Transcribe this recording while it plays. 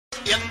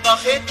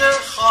Eendag het 'n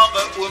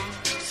gawe oom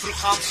vroeg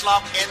gaan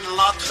slaap en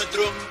laat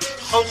gedroom.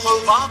 Gou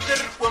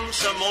water oom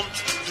se mond,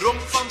 droom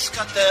van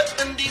skatte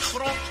in die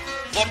grond.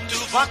 Word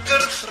toe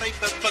wakker, gryp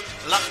 'n pik,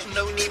 lag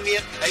nou nie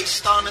meer, hy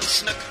staan en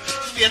snik.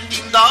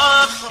 14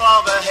 dae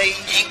grawe hy,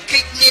 en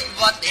kyk net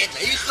wat het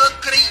hy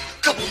gekry.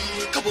 Kaboom,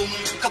 kaboom,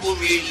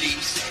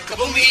 kaboomelies,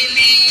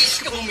 kaboomelies,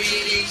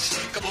 kaboomelies,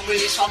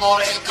 kaboomelies van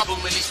môre en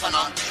kaboomelies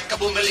vanaand,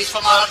 kaboomelies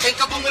vanmiddag en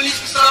kaboomelies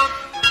gisterand.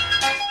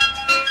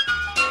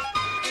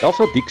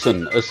 Elsa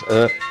Dickson is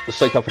 'n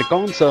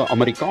Suid-Afrikaanse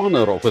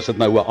Amerikaner, of is dit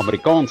nou 'n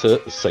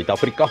Amerikaanse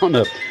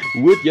Suid-Afrikaner?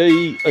 Hoe het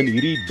jy in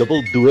hierdie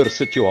dubbeldoor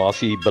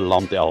situasie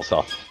beland,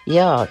 Elsa?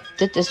 Ja,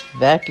 dit is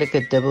werklik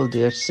 'n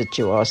dubbeldoor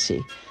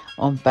situasie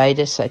om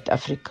beide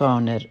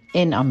Suid-Afrikaner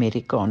en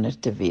Amerikaner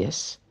te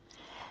wees.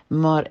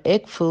 Maar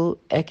ek voel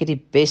ek het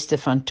die beste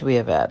van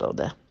twee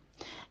wêrelde.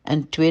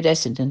 In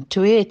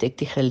 2002 het ek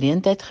die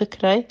geleentheid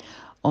gekry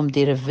om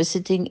deur 'n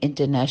visiting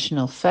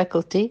international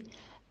faculty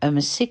 'n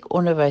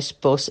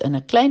musiekonderwyspos in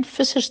 'n klein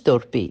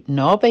vissersdorpie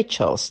naby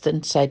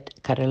Charleston,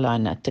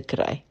 Suid-Carolina te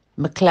kry,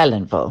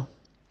 McClellanville.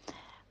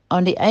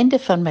 Aan die einde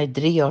van my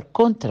 3 jaar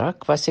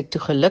kontrak was ek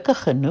toe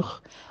gelukkig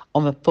genoeg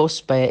om 'n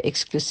pos by 'n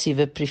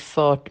eksklusiewe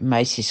privaat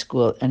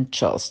meisieskool in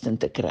Charleston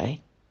te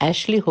kry.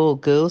 Ashley Hall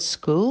Girls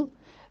School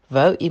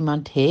wou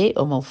iemand hê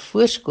om 'n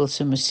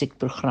voorskoolse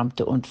musiekprogram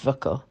te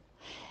ontwikkel.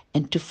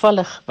 En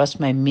toevallig was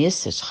my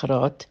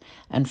meestersgraad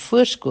in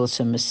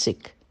voorskoolse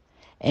musiek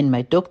en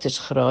my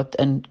doktorsgraad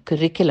in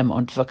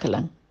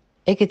kurrikulumontwikkeling.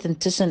 Ek het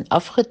intussen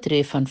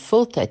afgetree van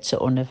voltydse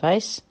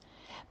onderwys,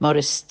 maar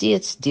is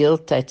steeds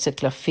deeltydse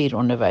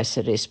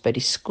klavieronderwyseres by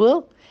die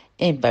skool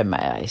en by my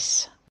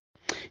huis.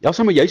 Ja,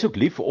 maar jy's ook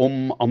lief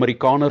om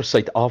Amerikaners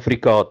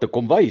Suid-Afrika te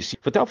kom wys.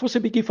 Vertel vir ons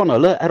 'n bietjie van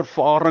hulle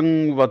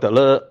ervaring wat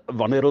hulle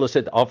wanneer hulle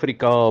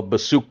Suid-Afrika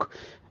besoek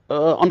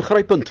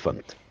aangrypend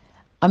vind.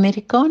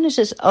 Amerikaners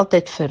is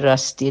altyd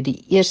verras deur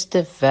die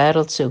eerste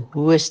wêreldse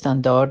hoë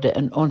standaarde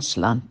in ons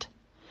land.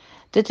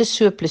 Dit is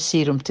so 'n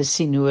plesier om te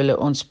sien hoe hulle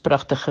ons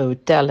pragtige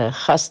hotelle,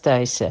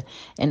 gastehuise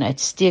en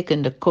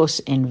uitstekende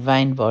kos en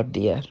wyn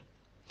waardeer.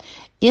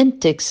 Een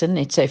Texan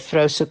het sy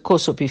vrou se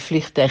kos op die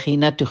vliegtuig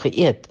hiernatoe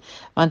geëet,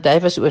 want hy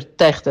was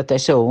oortuig dat hy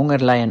sou honger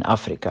ly in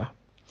Afrika.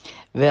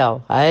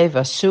 Wel, hy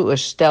was so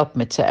oorstelp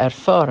met sy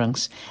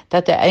ervarings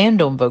dat hy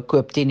eiendom wou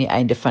koop teen die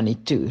einde van die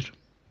toer.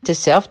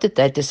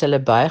 Terselfdertyd is hulle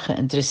baie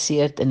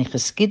geïnteresseerd in die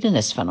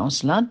geskiedenis van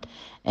ons land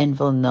en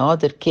wil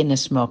nader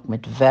kennis maak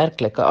met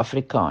werklike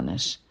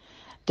Afrikaners.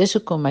 Dis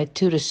hoekom my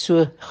toere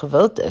so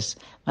gewild is,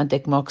 want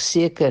ek maak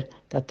seker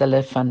dat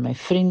hulle van my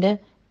vriende,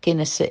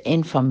 kennisse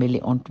en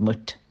familie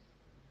ontmoet.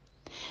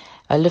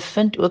 Hulle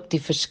vind ook die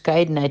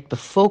verskeidenheid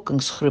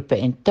bevolkingsgroepe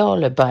en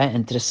tale baie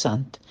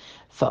interessant,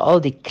 veral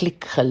die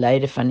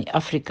klikgeluide van die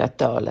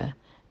Afrika-tale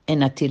en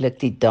natuurlik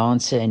die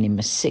danse en die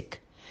musiek.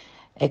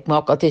 Ek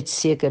maak altyd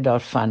seker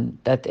daarvan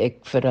dat ek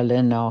vir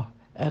hulle na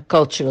 'n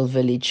cultural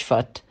village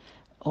vat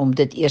om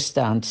dit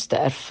eerstehands te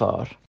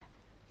ervaar.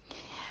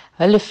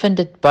 Hulle vind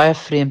dit baie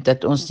vreemd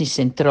dat ons nie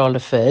sentrale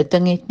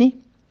verhitting het nie,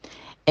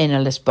 en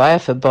hulle is baie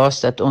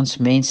verbaas dat ons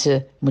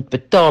mense moet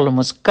betaal om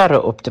ons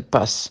karre op te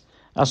pas,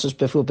 as ons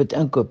byvoorbeeld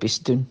inkopies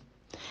doen.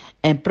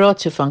 En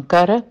praat so van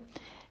karre,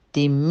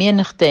 die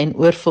menigte en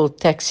oorvol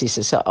taksies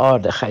is 'n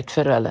aardigheid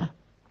vir hulle.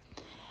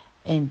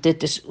 En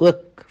dit is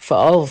ook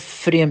veral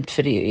vreemd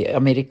vir die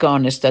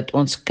Amerikaners dat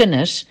ons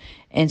kinders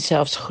en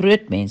selfs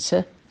groot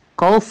mense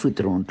kaalvoet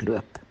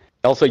rondloop.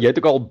 Elsa, jy het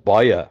ook al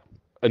baie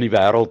in die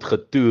wêreld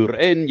getoer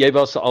en jy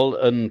was al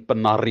in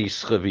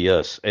penaries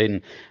gewees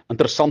en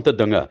interessante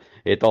dinge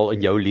het al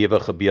in jou lewe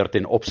gebeur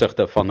ten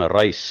opsigte van 'n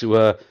reis.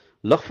 So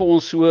lig vir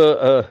ons so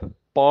 'n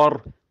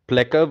paar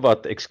plekke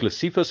wat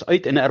eksklusief is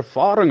uit en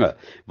ervarings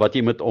wat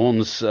jy met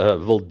ons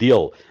wil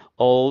deel.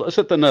 Al is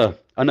dit in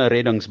 'n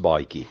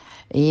reddingsbaadjie.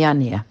 Ja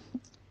nee,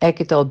 ek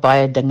het al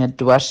baie dinge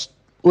dwars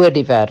oor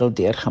die wêreld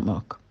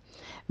deurgemaak.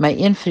 My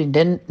een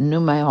vriendin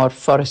noem my haar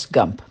Forrest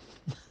Gump.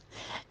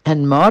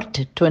 In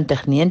Maart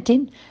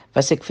 2019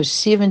 was ek vir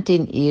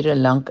 17 ure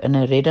lank in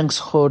 'n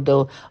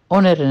reddingsgordel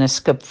onder in 'n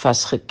skip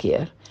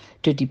vasgekeer,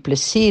 toe die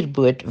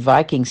plesierboot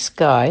Viking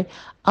Sky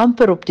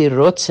amper op die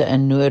rotse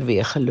in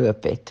Noorwe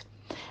geloop het.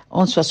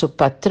 Ons was op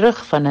pad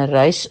terug van 'n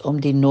reis om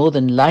die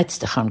Northern Lights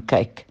te gaan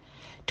kyk,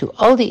 toe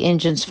al die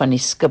engines van die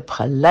skip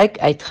gelyk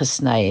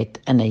uitgesny het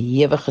in 'n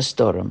hewige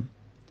storm.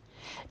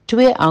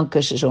 2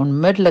 ankers is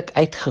onmiddellik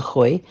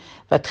uitgegooi,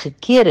 wat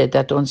gekeer het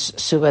dat ons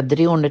sowat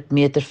 300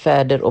 meter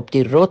verder op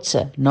die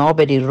rotse,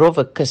 naby die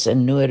rowwe kus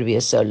in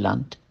Noorwe sou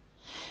land.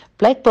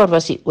 Blykbaar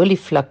was die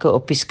olievlakke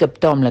op die skip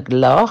taamlik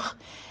laag,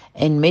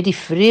 en met die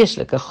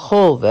vreeslike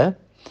golwe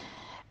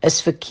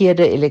is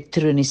verkeerde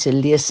elektroniese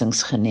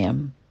lesings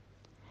geneem.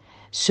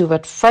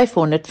 Sowat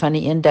 500 van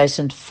die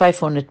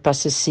 1500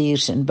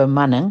 passasiers en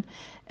bemanning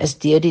is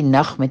deur die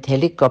nag met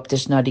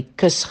helikopters na die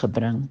kus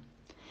gebring.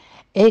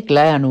 Ek ly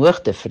aan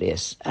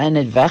hoogtevrees en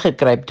het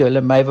weggekruip toe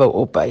hulle my wou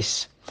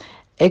ophuis.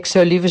 Ek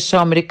sou liewer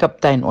saam met die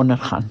kaptein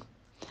ondergaan.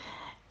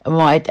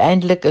 Maar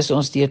uiteindelik is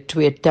ons deur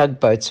 2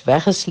 tugboats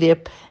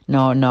weggesleep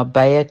na 'n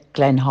nabye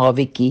klein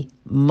hawetjie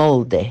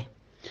Mulde.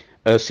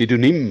 'n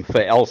pseudoniem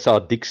vir Elsa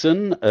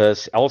Dickson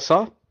is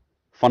Elsa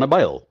van 'n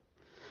byl.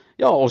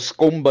 Ja, ons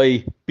kom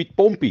by Piet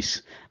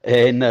Pompies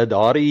en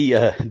daardie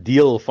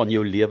deel van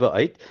jou lewe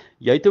uit.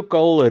 Jy het ook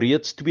al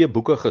reeds 2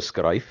 boeke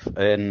geskryf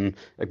en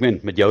ek meen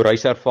met jou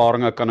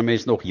reiservarings kan 'n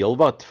mens nog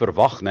heelwat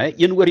verwag, né?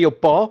 Een oor jou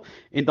pa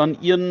en dan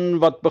een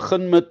wat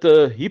begin met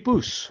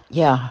hippos.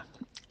 Ja,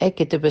 ek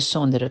het 'n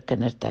besondere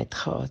kindertyd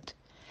gehad.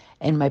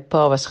 En my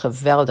pa was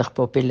geweldig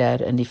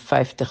populêr in die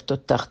 50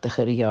 tot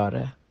 80er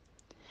jare.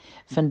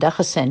 Vandag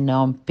is sy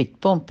naam Piet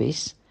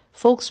Pompies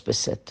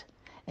volksbesit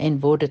en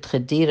word dit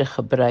gedurig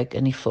gebruik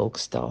in die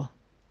volkstaal.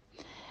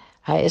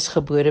 Hy is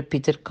gebore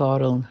Pieter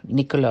Karel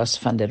Nicolaas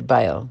van der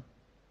Byl.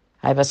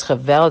 Hy was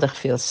geweldig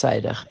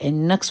veelsidig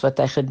en niks wat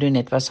hy gedoen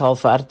het was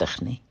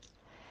halfhartig nie.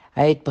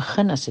 Hy het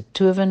begin as 'n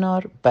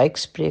towenaar,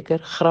 buikspreker,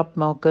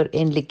 grapmaker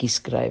en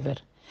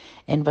liedjieskrywer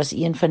en was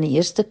een van die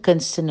eerste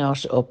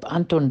kunstenaars op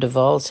Anton de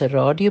Waal se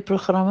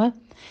radioprogramme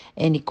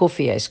en die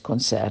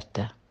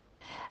koffiehuiskonserte.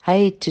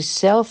 Hy het toe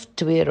self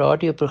 2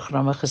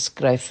 radioprogramme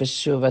geskryf vir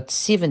sowat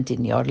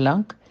 17 jaar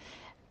lank,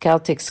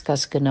 Celtic's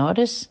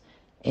Cascanades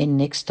en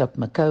Next Stop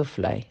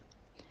McCoefley.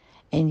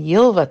 En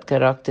heelwat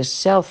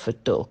karakters self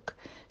vertolk,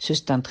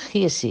 soos Tant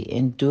Geesie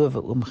en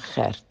Dowe Oom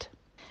Gert.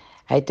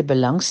 Hy het 'n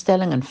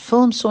belangstelling in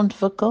films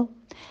ontwikkel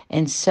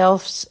en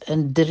selfs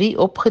in 3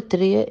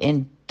 opgetree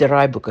en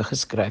draaiboeke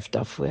geskryf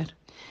daarvoor.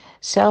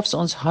 Selfs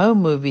ons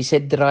home movies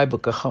het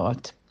draaiboeke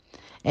gehad.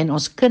 En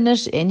ons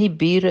kinders en die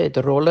bure het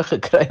rolle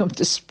gekry om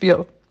te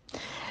speel.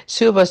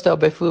 So was daar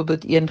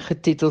byvoorbeeld een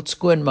getiteld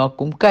Skoonmaak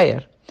kom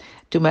kuier,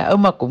 toe my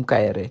ouma kom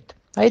kuier het.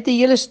 Hy het 'n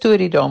hele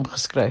storie daarom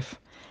geskryf.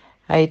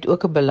 Hy het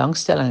ook 'n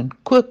belangstelling in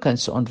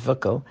kookkuns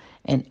ontwikkel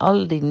en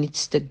al die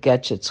nuutste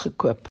gadgets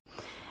gekoop.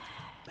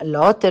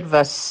 Later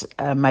was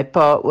my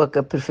pa ook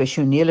 'n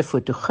professionele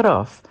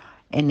fotograaf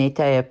en het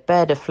hy 'n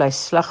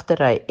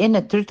perdevleisslagtery en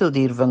 'n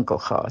troeteldierwinkel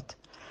gehad.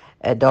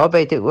 Daarbey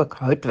het hy ook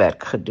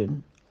houtwerk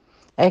gedoen.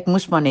 Ek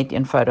moes maar net 'n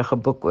eenvoudige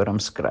boek oor hom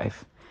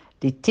skryf.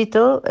 Die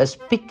titel is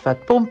Piet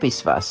wat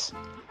Pompies was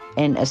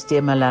en is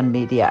deur Milan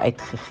Media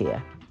uitgegee.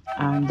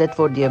 Dit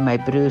word deur my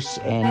broers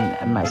en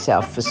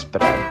myself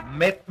versprei.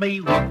 Met my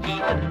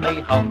hoekie in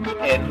my hand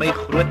en my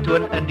groot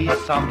toon in die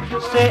sand,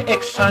 sê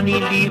ek Sunny,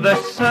 liewe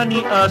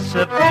Sunny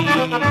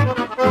asseblief.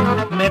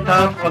 Met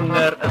haar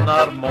vinger in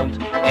haar mond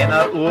en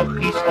haar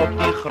oogies op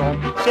die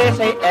grond, sê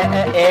sy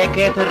ek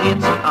het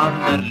reeds 'n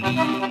ander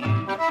lief.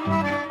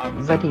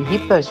 Wat die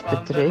hippos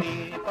betref,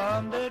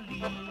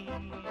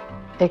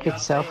 ek het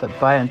self 'n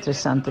baie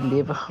interessante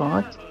lewe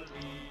gehad,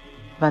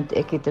 want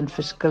ek het in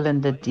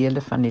verskillende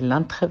dele van die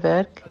land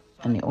gewerk,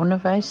 in die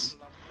onderwys,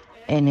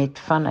 en het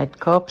vanuit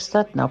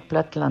Kaapstad na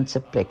plattelandse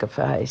plekke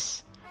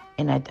verhuis,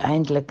 en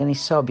uiteindelik in die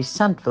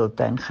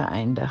Sabie-Sandwiltuin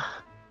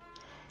geëindig.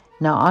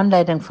 Na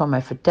aanleiding van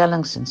my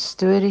vertellings en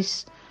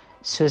stories,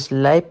 soos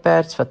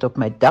luiperds wat op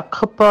my dak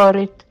gepaar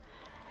het,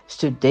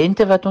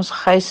 studente wat ons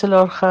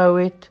gijslaar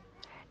gehou het,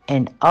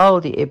 en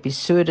al die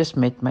episodes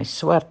met my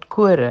swart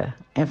kore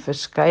en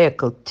verskeie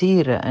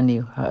kulture in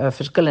die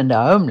verskillende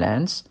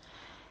homelands,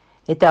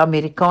 het 'n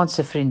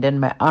Amerikaanse vriendin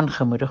my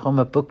aangemoedig om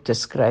 'n boek te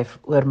skryf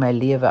oor my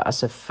lewe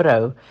as 'n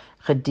vrou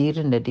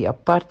gedurende die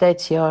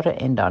apartheidsjare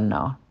en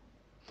daarna.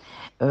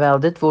 Wel,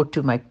 dit word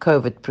toe my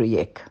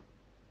COVID-projek.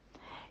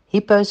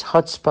 Hippos,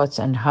 Hotspots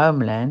en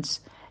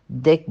Homelands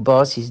dek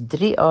basies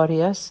 3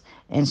 areas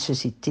en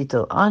soos die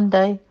titel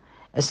aandui,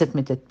 is dit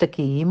met 'n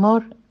tikkie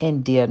humor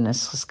en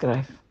deernis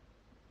geskryf.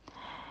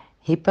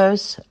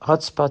 Hippos,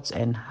 Hotspots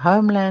en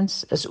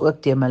Homelands is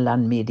ook deur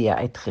Milan Media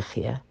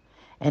uitgegee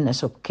en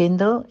is op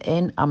Kindle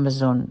en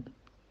Amazon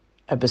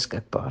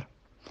beskikbaar.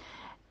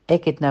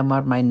 Ek het nou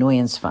maar my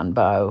nooiensvan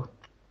behou.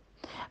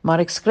 Maar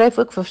ek skryf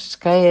ook vir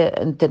verskeie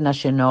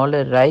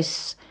internasionale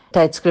reis,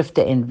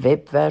 tydskrifte en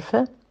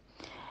webwerwe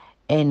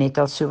en het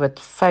al sowat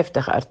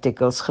 50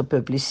 artikels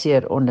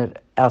gepubliseer onder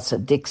Elsa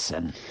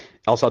Dickson.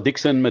 Elsa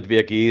Dickson met wie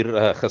ek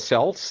hier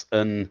gesels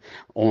in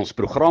ons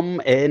program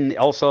en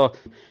Elsa,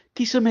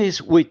 kies 'n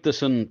mens ooit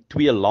tussen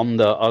 2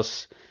 lande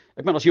as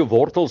jou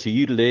wortels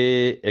hier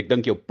lê, ek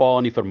dink jou pa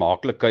in die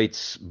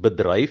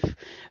vermaaklikheidsbedryf,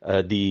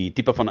 die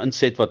tipe van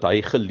inset wat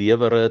hy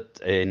gelewer het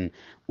en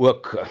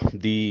ook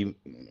die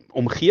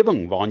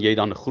omgewing waarin jy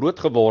dan groot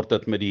geword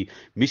het met die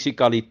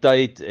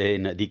musikaliteit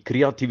en die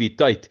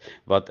kreatiwiteit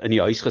wat in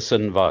die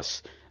huisgesin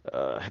was.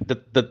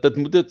 Dit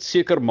moet dit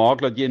seker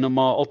maak dat jy nou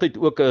maar altyd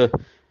ook 'n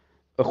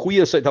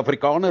goeie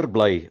Suid-Afrikaner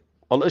bly,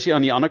 al is jy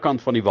aan die ander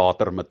kant van die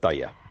water met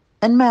tye.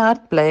 In my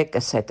hart bly ek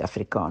 'n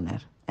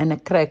Suid-Afrikaner en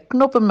ek kry 'n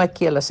knop in my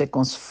keel as ek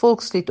ons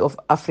volkslied of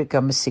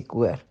Afrika musiek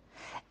hoor.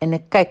 En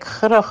ek kyk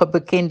graag 'n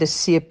bekende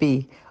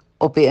sepie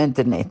op die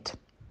internet.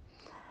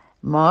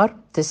 Maar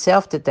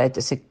terselfdertyd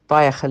is ek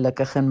baie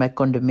gelukkig in my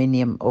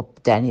kondominium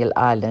op Daniel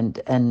Island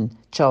in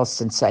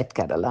Charleston, South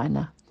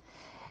Carolina.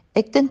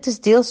 Ek dink dit is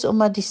deels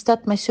omdat die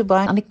stad my so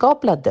baie aan die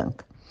Kaap laat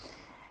dink.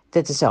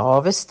 Dit is 'n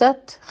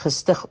hawestad,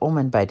 gestig om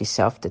en by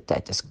dieselfde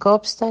tyd as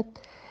Kaapstad.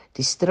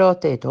 Die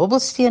strate het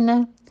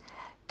hobbelstene.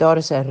 Daar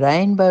is 'n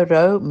rainbow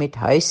row met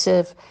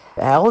huise,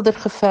 helder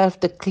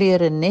geverfde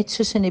kleure net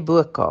soos in die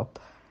Bo-Kaap.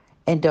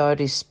 En daar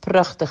is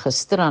pragtige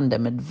strande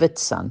met wit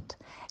sand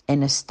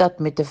en 'n stad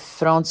met 'n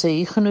Franse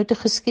hugenote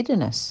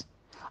geskiedenis.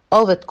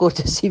 Al wat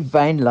kort is die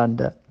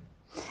wynlande.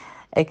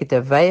 Ek het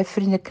 'n wye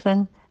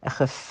vriendekring, 'n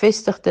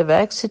gevestigde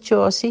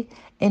werksituasie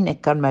en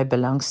ek kan my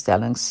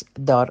belangstellings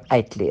daar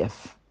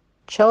uitleef.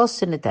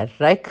 Charleston het 'n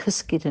ryk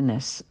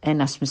geskiedenis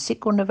en as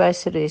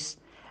musiekonderwyseres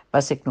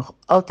was ek nog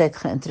altyd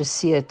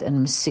geïnteresseerd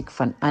in musiek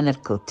van ander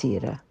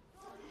kulture.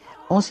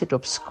 Ons het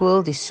op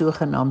skool die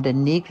sogenaamde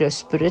Negro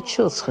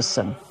spirituals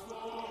gesing.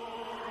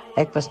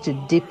 Ek was toe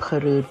diep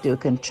geroer toe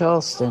ek in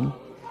Charleston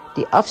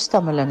die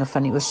afstammelinge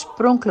van die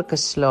oorspronklike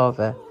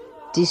slawe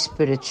die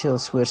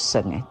spirituals hoor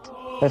sing het.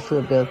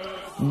 Byvoorbeeld,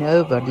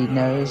 Nobody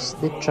knows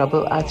the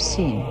trouble I've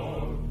seen.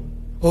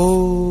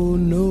 Oh,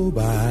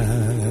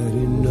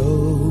 nobody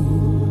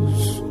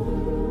knows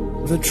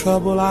the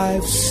trouble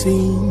I've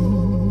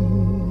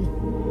seen.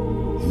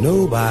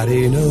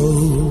 Nobody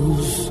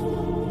knows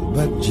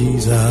but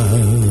Jesus.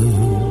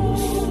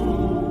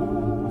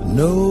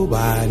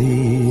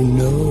 Nobody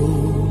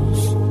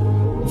knows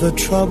the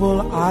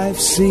trouble I've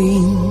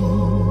seen.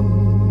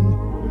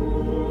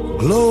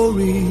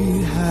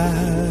 Glory,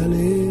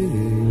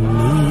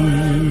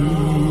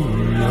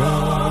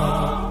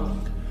 hallelujah.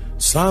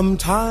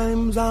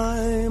 Sometimes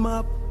I'm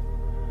up,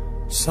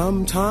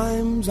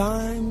 sometimes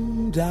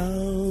I'm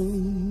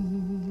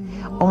down.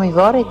 Om die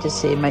waarheid te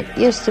sê, my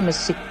eerste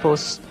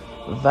musiekpos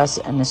was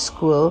in 'n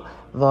skool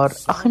waar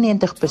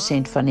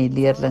 98% van die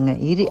leerlinge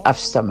hierdie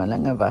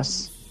afstammelinge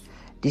was,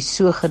 die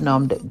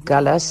sogenaamde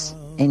gallas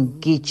en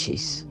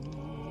geechies.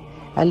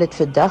 Hulle het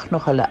vandag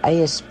nog hulle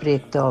eie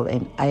spreektaal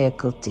en eie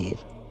kultuur.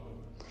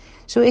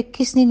 So ek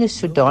kies nie nou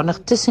sodanig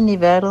tussen die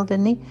wêrelde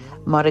nie,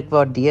 maar ek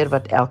waardeer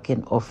wat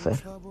elkeen offer.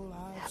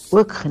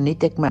 Ook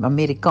geniet ek my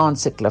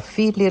Amerikaanse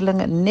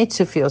klavierleerlinge net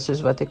soveel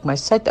soos wat ek my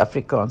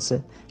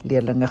Suid-Afrikaanse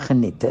leerlinge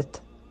geniet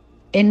het.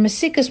 En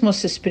musiek is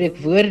mos 'n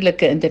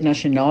spreekwoordelike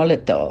internasionale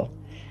taal.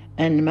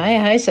 In my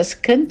huis as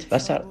kind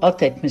was daar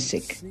altyd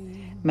musiek.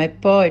 My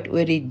pa het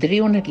oor die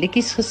 300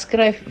 liedjies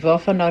geskryf,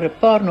 waarvan daar 'n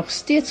paar nog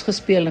steeds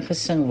gespeel en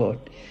gesing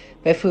word.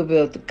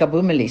 Byvoorbeeld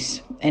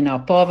Kaboomelies, en haar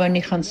pa wou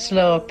nie gaan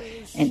slaap,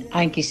 en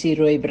Aantjies die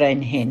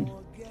rooibruin hen.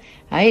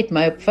 Hy het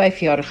my op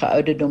 5-jarige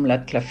ouderdom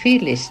laat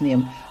klavierles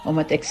neem,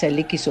 omdat ek sy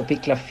liedjies op die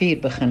klavier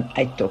begin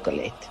uittokkel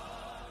het.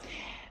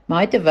 Maar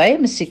hy het 'n wye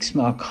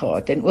musieksmaak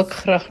gehad, en ook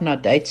graag na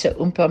Duitse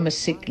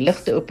oompa-musiek,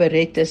 ligte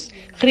operettes,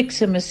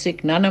 Griekse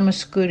musiek, Nana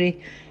Mouskouri,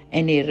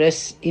 en die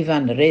Rus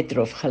Ivan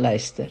Redrov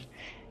geluister.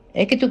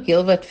 Ek het ook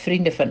heelwat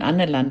vriende van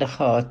ander lande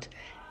gehad,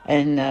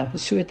 en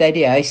so het hy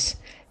die huis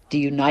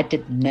die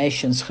United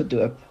Nations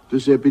gedoop. Toe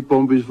sê Piet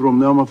Pompies vir hom,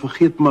 nou maar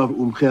vergeet maar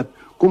oom Gert,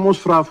 kom ons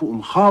vra vir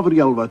oom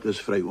Gabriel wat is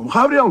vry. Oom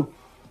Gabriel,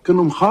 kan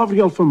oom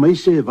Gabriel vir my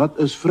sê wat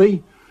is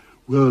vry?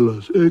 Wel,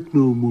 as ek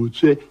nou moet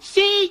sê,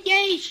 Sê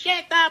jy,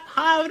 shut up,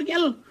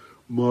 Gabriel.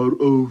 maar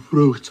ou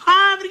vrou,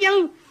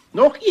 Gabriel,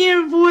 nog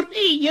een woord,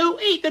 jou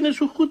eten is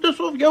so goed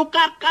asof jou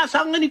karkas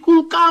hang in die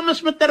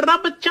koelkamers met 'n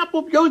rabbetchap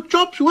op jou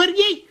chops, hoor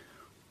jy?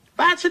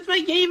 Wat is dit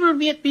wat jy wil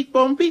weet, Piet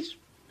Pompies?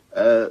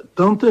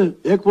 tante,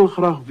 ek wil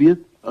graag weet,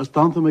 as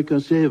tante my kan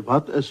sê,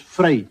 wat is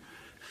vry?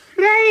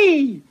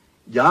 Vry,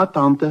 Ja,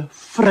 tante,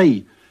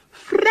 vry.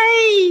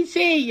 vry,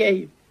 sê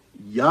jy.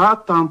 Ja,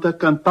 tante,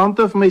 kan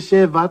tante vir my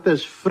sê, wat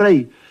is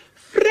vry?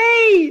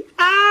 Vry,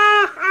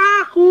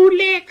 ag, hoe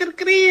lekker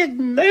kry ek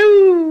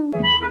nou.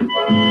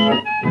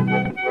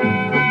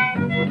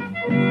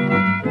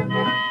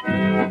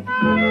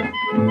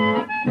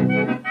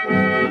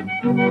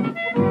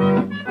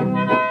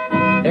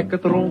 Ek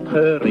het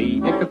rondgery,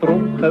 ek het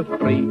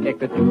rondgevry, ek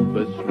het toe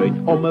besluit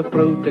om 'n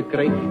vrou te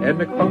kry. En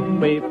ek vang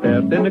my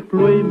perd en ek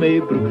plooi my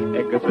broek,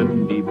 ek is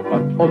in die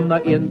pad om na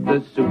een te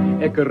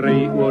soek. Ek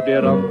ry oor die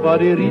rand waar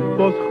die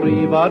rietbos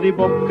groei, waar die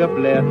bokke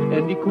blær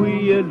en die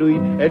koeie loei.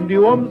 En die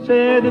oom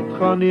sê dit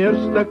gaan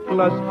eerste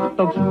klas,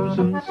 dan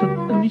Susan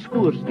sit in die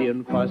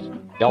skoorsteen vas.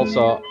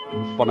 Elsa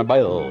van der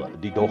Byl,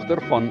 die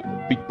dogter van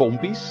Piet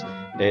Pompies,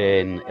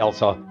 en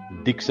Elsa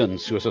Dickson,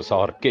 soos ons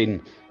haar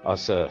ken,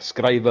 as 'n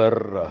skrywer,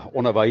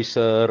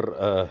 onderwyser,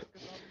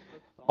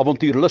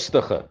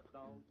 avontuurlustige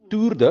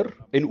toerder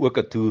en ook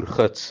 'n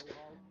toergids.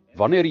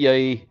 Wanneer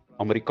jy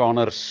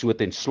Amerikaners so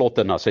ten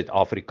slotte na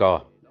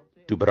Suid-Afrika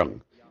toe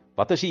bring,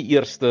 wat is die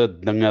eerste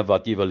dinge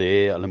wat jy wil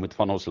hê hulle moet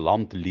van ons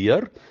land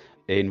leer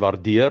en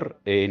waardeer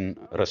en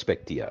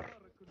respekteer?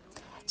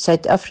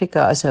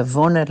 Suid-Afrika is 'n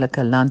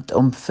wonderlike land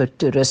om vir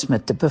toerisme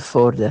te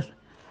bevorder.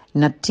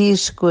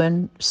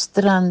 Natuurskoon,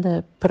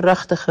 strande,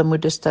 pragtige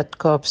moederstad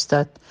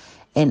Kaapstad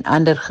en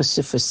ander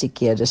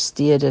gesofistikeerde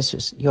stede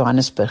soos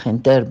Johannesburg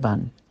en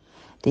Durban.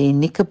 Die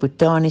unieke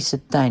botaniese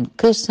tuin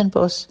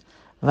Kirstenbosch,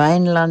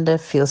 wynlande,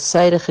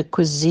 veelsidige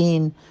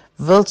cuisine,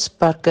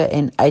 wildsparke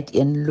en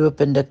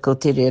uiteenlopende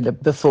kulturele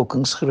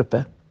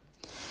bevolkingsgroepe.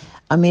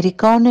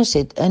 Amerikaners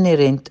het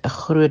inherent 'n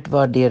groot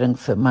waardering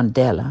vir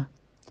Mandela.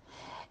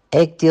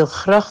 Ek deel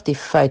graag die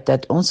feit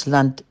dat ons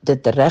land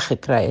dit reg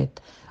gekry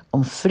het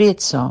om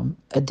vreedsaam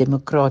 'n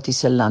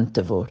demokratiese land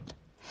te word.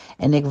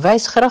 En ek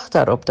wys graag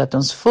daarop dat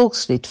ons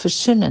volkslied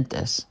versoenend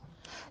is.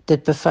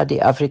 Dit bevat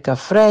die Afrika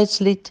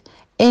Vryheidslied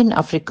en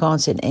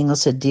Afrikaans en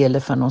Engelse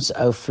dele van ons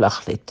ou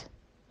vlaglied.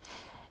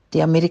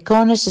 Die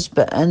Amerikaners is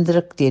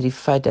beïndruk deur die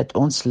feit dat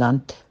ons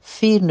land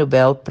 4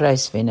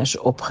 Nobelpryswenners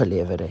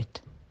opgelewer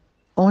het.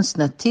 Ons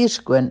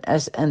natuurskoon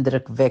is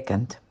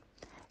indrukwekkend.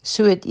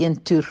 So het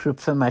een toergroep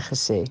vir my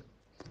gesê.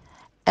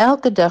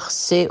 Elke dag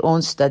sê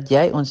ons dat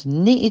jy ons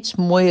nie iets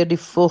mooier die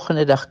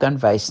volgende dag kan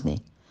wys nie.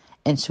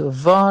 En so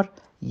waar,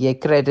 jy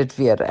kry dit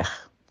weer reg.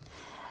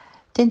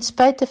 Ten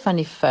spyte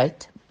van die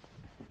feit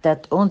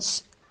dat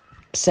ons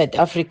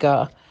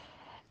Suid-Afrika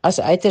as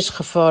uiters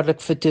gevaarlik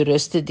vir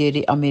toeriste deur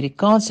die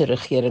Amerikaanse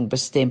regering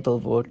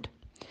bestempel word,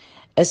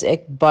 is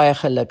ek baie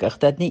gelukkig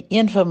dat nie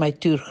een van my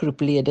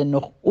toergroeplede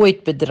nog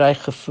ooit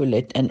bedreig gevoel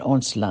het in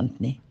ons land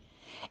nie,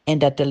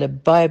 en dat hulle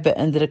baie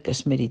beïndruk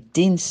is met die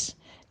diens,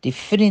 die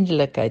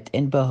vriendelikheid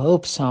en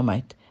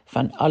behulpsaamheid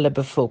van alle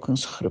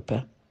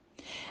bevolkingsgroepe.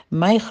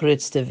 My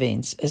grootste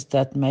wens is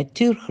dat my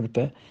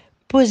toergroepe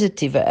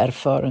positiewe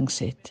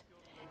ervarings het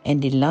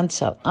en die land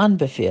sal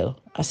aanbeveel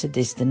as 'n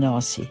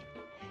destinasie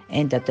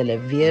en dat hulle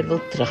weer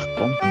wil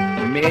terugkom.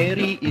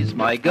 Mary is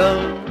my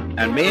girl,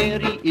 and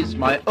Mary is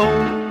my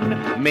own.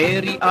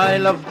 Mary, I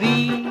love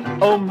thee,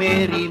 oh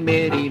Mary,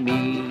 Mary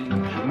me.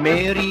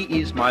 Mary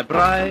is my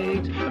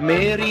bride,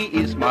 Mary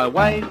is my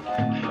wife.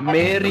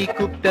 Mary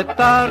cooked the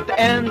tart,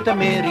 and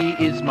Mary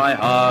is my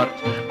heart.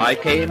 I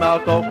came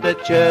out of the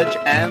church,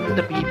 and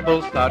the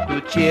people start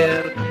to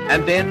cheer.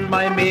 And then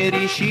my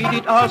Mary, she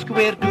did ask,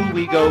 where do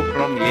we go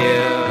from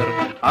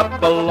here?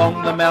 Up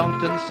along the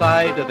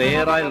mountainside,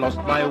 there I lost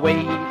my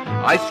way.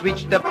 I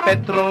switched the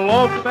petrol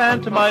off,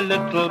 and my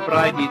little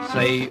bride did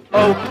say,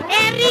 oh,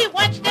 Harry,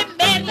 what's the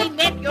Mary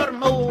met your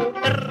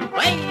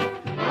motorway?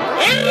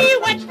 Harry,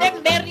 what's the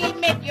Mary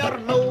met your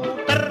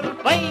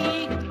motorway?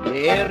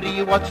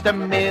 Harry, what's the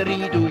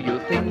Mary? Do you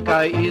think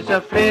I is a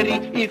fairy?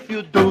 If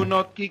you do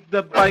not kick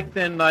the bike,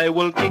 then I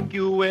will kick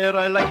you where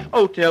I like.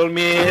 Oh, tell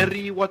me,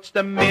 Harry, what's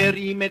the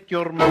Mary met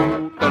your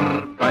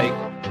motorbike?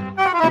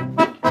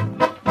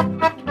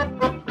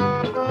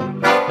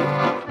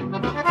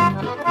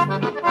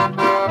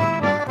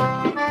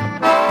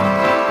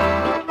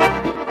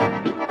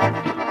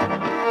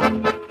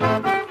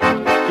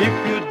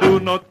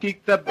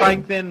 Kick the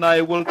bike, then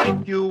I will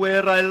kick you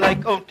where I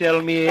like. Oh,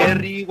 tell me,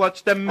 Harry,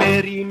 what's the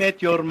Mary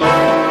met your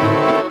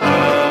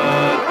motor?